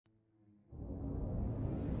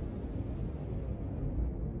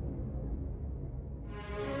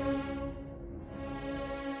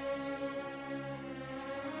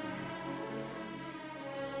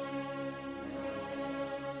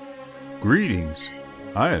Greetings,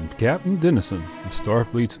 I am Captain Dennison of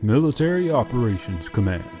Starfleet's Military Operations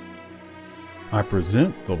Command. I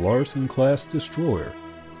present the Larson class destroyer,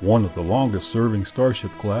 one of the longest-serving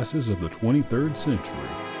starship classes of the 23rd century.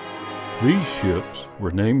 These ships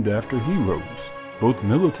were named after heroes, both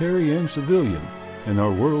military and civilian, in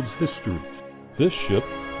our world's histories. This ship,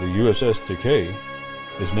 the USS Decay,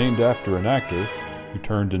 is named after an actor who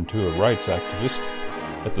turned into a rights activist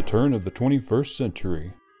at the turn of the 21st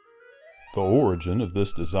century. The origin of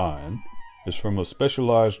this design is from a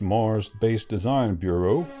specialized Mars-based design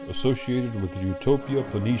bureau associated with the Utopia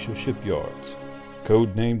Planitia shipyards,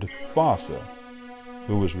 codenamed FASA,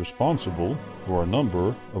 who was responsible for a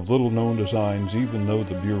number of little-known designs even though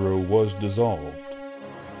the bureau was dissolved.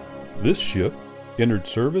 This ship entered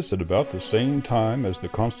service at about the same time as the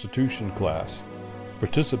Constitution class,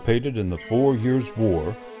 participated in the 4 Years'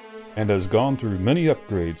 War, and has gone through many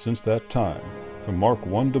upgrades since that time, from Mark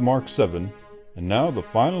I to Mark VII, and now the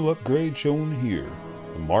final upgrade shown here,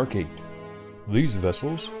 the Mark VIII. These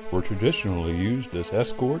vessels were traditionally used as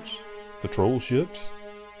escorts, patrol ships,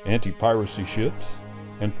 anti-piracy ships,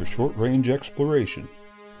 and for short-range exploration.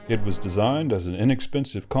 It was designed as an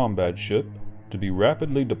inexpensive combat ship to be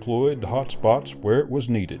rapidly deployed to hotspots where it was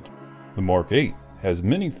needed. The Mark VIII has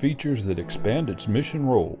many features that expand its mission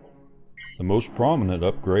role. The most prominent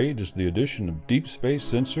upgrade is the addition of deep space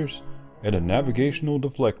sensors and a navigational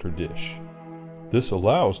deflector dish. This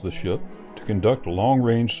allows the ship to conduct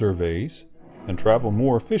long-range surveys and travel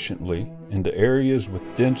more efficiently into areas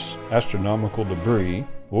with dense astronomical debris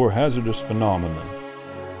or hazardous phenomena.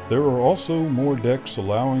 There are also more decks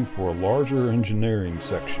allowing for a larger engineering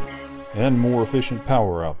section and more efficient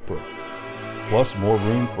power output, plus more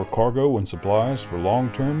room for cargo and supplies for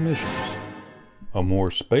long-term missions. A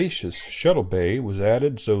more spacious shuttle bay was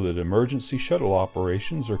added so that emergency shuttle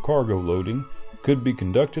operations or cargo loading could be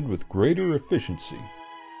conducted with greater efficiency,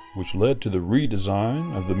 which led to the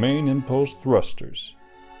redesign of the main impulse thrusters.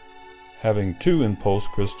 Having 2 impulse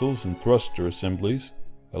crystals and thruster assemblies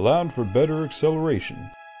allowed for better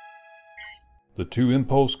acceleration. The 2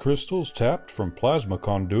 impulse crystals tapped from plasma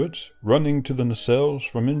conduits running to the nacelles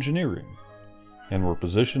from engineering, and were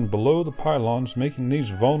positioned below the pylons, making these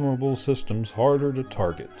vulnerable systems harder to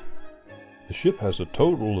target. The ship has a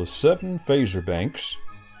total of 7 phaser banks,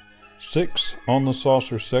 6 on the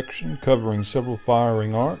saucer section covering several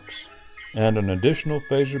firing arcs, and an additional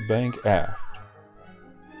phaser bank aft.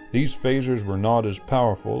 These phasers were not as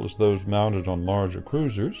powerful as those mounted on larger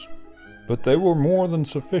cruisers, but they were more than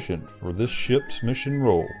sufficient for this ship's mission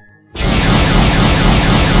role.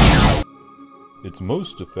 Its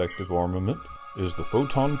most effective armament is the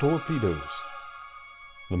photon torpedoes.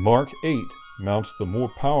 The Mark VIII mounts the more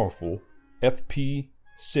powerful FP-6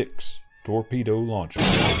 torpedo launcher.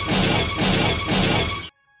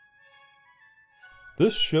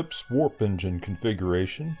 This ship's warp engine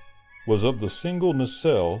configuration was of the single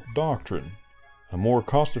nacelle doctrine, a more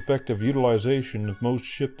cost-effective utilization of most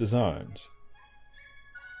ship designs.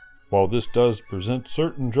 While this does present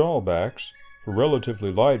certain drawbacks, for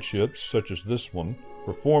relatively light ships such as this one,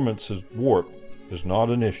 performance as warp is not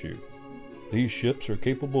an issue. These ships are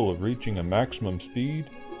capable of reaching a maximum speed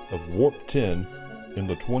of warp 10 in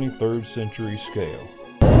the 23rd century scale.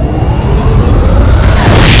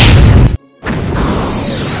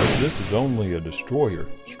 As this is only a destroyer,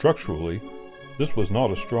 structurally, this was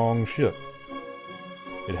not a strong ship.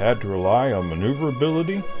 It had to rely on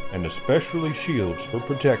maneuverability and especially shields for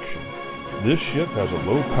protection. This ship has a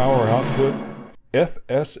low power output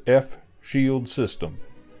FSF shield system,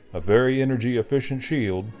 a very energy efficient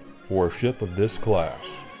shield for a ship of this class.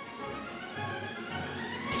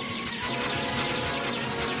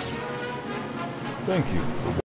 Thank you for